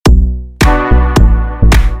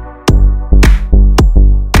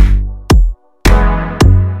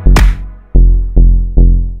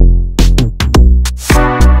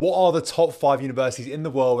are the top 5 universities in the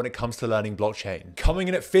world when it comes to learning blockchain. Coming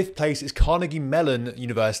in at 5th place is Carnegie Mellon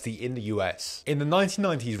University in the US. In the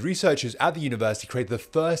 1990s, researchers at the university created the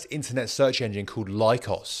first internet search engine called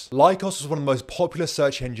Lycos. Lycos was one of the most popular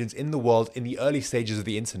search engines in the world in the early stages of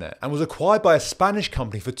the internet and was acquired by a Spanish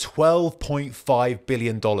company for $12.5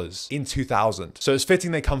 billion in 2000. So it's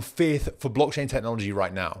fitting they come 5th for blockchain technology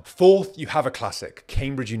right now. 4th, you have a classic,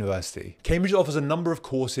 Cambridge University. Cambridge offers a number of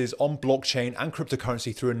courses on blockchain and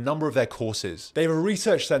cryptocurrency through a number of their courses. They have a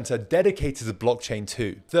research center dedicated to blockchain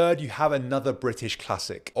too. 3rd, you have another British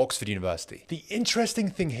classic, Oxford University. The interesting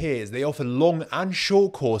thing here is they offer long and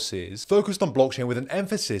short courses focused on blockchain with an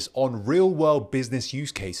emphasis on real-world business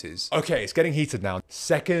use cases. Okay, it's getting heated now.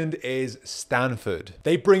 2nd is Stanford.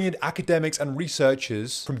 They bring in academics and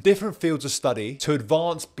researchers from different fields of study to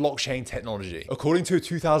advance blockchain technology. According to a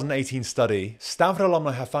 2018 study, Stanford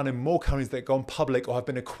alumni have founded more companies that have gone public or have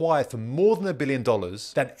been acquired for more than $1 billion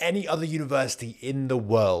than any other university in the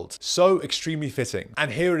world. So extremely fitting.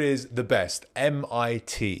 And here it is, the best,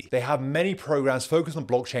 MIT. They have many programs focused on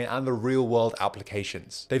blockchain and the real-world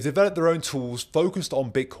applications. They've developed their own tools focused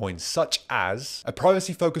on Bitcoin, such as a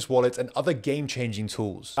privacy-focused wallet and other game-changing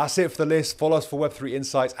tools. That's it for the list. Follow us for Web3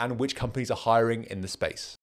 insights and which companies are hiring in the space.